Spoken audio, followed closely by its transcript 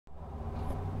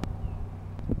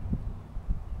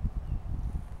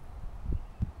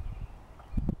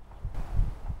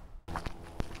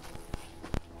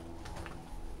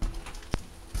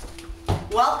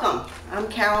Welcome. I'm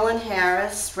Carolyn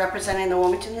Harris, representing the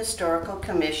Wilmington Historical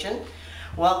Commission.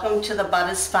 Welcome to the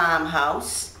Butters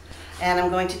Farmhouse, and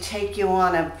I'm going to take you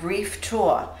on a brief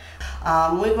tour.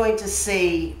 We're going to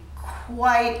see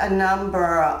quite a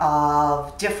number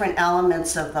of different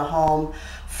elements of the home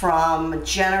from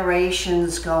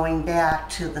generations going back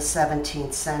to the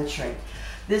 17th century.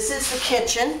 This is the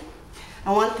kitchen,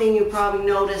 and one thing you probably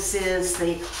notice is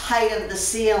the height of the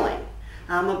ceiling.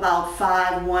 I'm about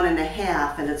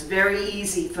 5'1½", and it's very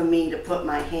easy for me to put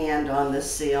my hand on this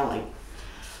ceiling.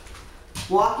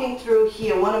 Walking through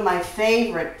here, one of my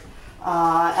favorite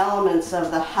elements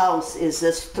of the house is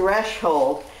this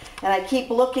threshold, and I keep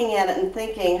looking at it and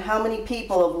thinking how many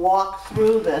people have walked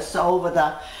through this over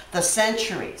the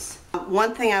centuries.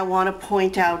 One thing I want to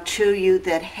point out to you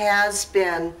that has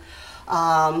been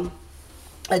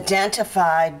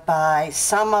identified by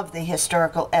some of the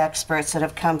historical experts that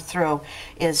have come through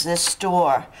is this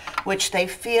door, which they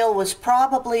feel was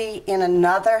probably in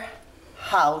another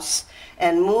house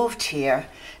and moved here,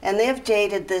 and they've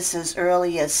dated this as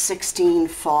early as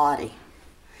 1640.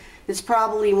 It's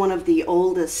probably one of the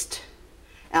oldest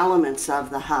elements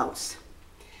of the house.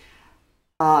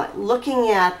 Looking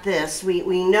at this,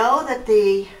 we know that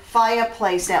the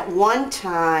fireplace at one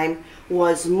time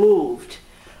was moved,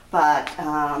 but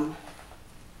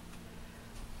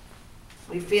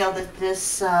we feel that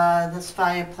this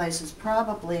fireplace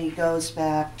probably goes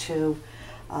back to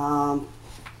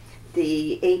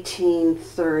the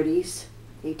 1830s,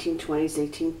 1820s,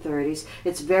 1830s.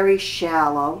 It's very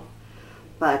shallow,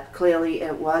 but clearly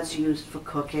it was used for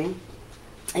cooking.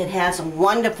 It has a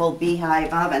wonderful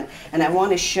beehive oven, and I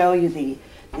want to show you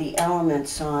the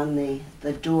elements on the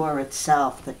door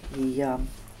itself, the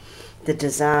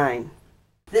design.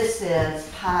 This is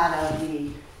part of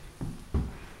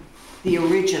the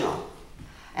original,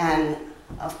 and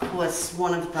of course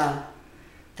one of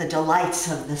the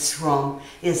delights of this room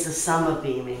is the summer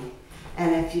beaming.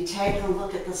 And if you take a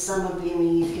look at the summer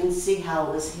beaming, you can see how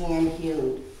it was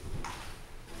hand-hewn.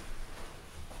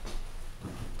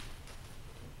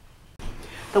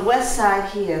 The west side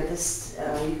here,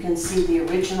 you can see the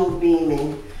original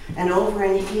beaming, and over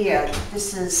in here,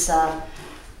 this is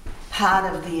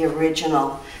part of the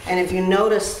original. And if you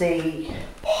notice the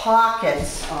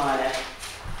pockets on it,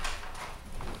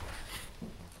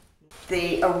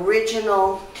 the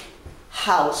original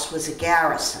house was a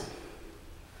garrison.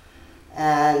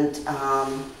 And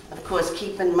of course,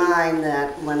 keep in mind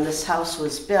that when this house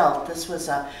was built, this was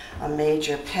a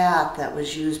major path that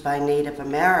was used by Native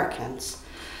Americans.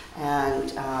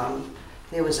 And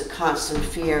there was a constant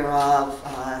fear of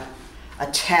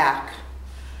attack,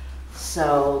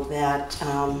 so that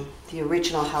the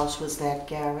original house was that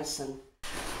garrison.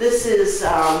 This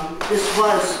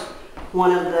was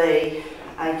one of the,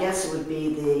 I guess it would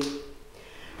be the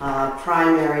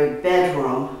primary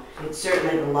bedroom. It's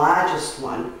certainly the largest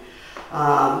one.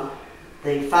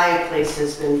 The fireplace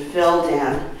has been filled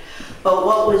in. But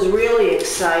what was really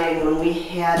exciting when we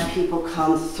had people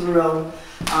come through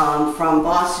from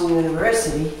Boston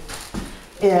University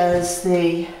is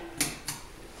the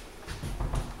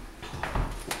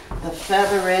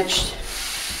feather-edged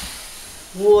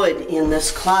wood in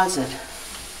this closet.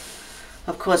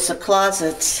 Of course, the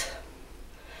closets,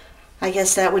 I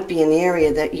guess that would be an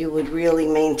area that you would really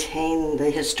maintain the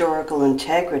historical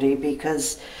integrity,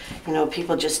 because, you know,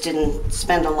 people just didn't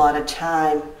spend a lot of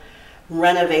time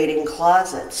renovating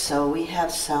closets. So we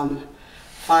have some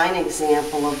fine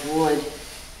example of wood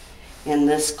in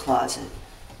this closet.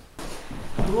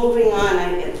 Moving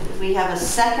on, we have a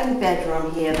second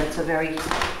bedroom here that's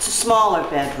it's a smaller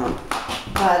bedroom,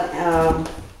 but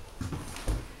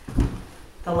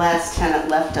the last tenant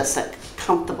left us a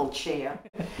comfortable chair.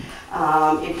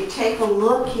 If you take a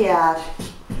look at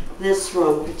this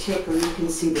room particularly, you can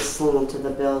see the slant to the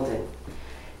building.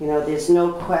 You know, there's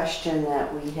no question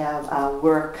that we have our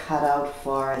work cut out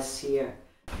for us here.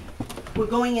 We're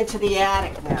going into the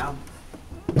attic now.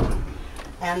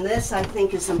 And this, I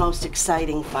think, is the most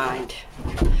exciting find.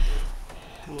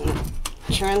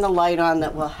 Turn the light on,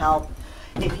 that will help.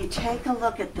 If you take a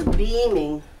look at the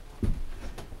beaming,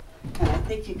 and I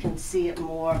think you can see it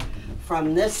more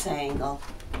from this angle,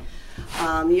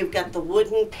 you've got the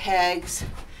wooden pegs.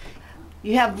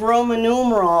 You have Roman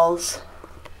numerals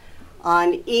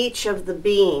on each of the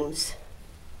beams,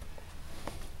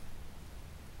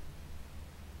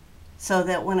 so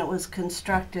that when it was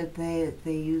constructed, they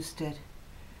used it,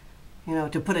 you know,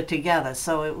 to put it together.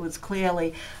 So it was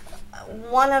clearly,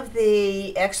 one of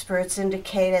the experts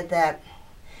indicated that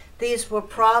these were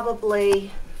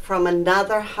probably from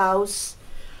another house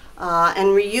and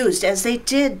reused, as they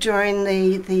did during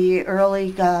the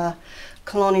early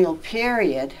colonial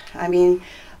period. I mean,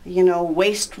 you know,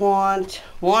 waste, want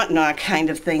not kind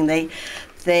of thing.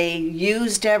 They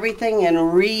used everything and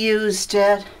reused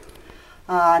it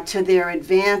to their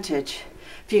advantage.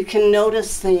 If you can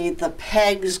notice the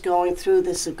pegs going through,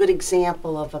 this is a good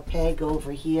example of a peg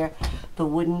over here, the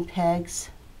wooden pegs.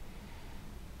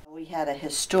 We had a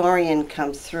historian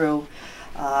come through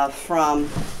from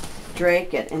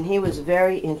Drake, and he was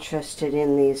very interested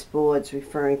in these boards,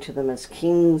 referring to them as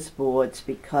king's boards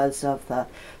because of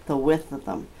the width of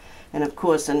them. And of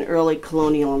course, in early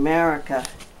colonial America,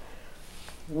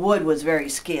 wood was very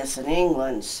scarce in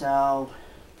England, so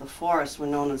the forests were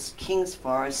known as king's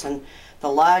forests, and the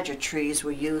larger trees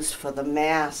were used for the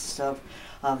masts of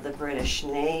the British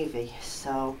Navy.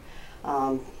 So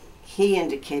he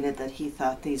indicated that he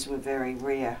thought these were very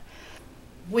rare.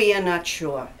 We are not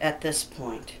sure at this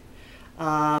point.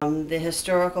 The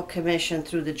Historical Commission,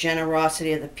 through the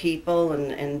generosity of the people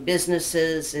and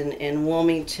businesses in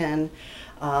Wilmington,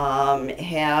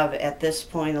 have at this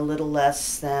point a little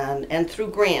less than, and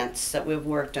through grants that we've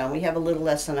worked on, we have a little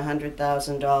less than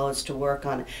 $100,000 to work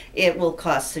on. It will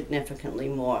cost significantly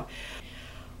more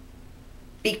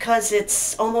because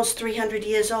it's almost 300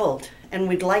 years old, and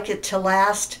we'd like it to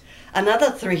last another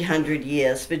 300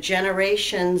 years for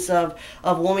generations of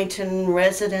Wilmington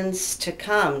residents to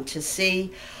come to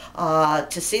see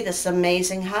this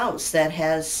amazing house that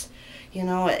has, you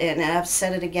know, and I've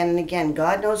said it again and again,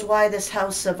 God knows why this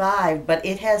house survived, but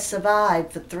it has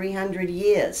survived for 300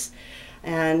 years.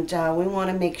 And we want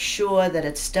to make sure that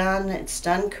it's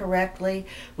done correctly.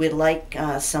 We'd like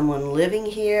someone living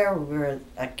here, we're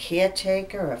a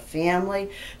caretaker, a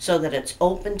family, so that it's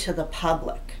open to the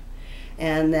public.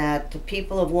 And that the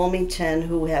people of Wilmington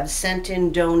who have sent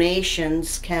in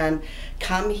donations can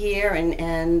come here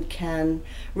and can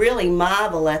really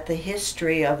marvel at the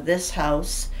history of this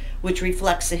house, which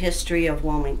reflects the history of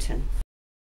Wilmington.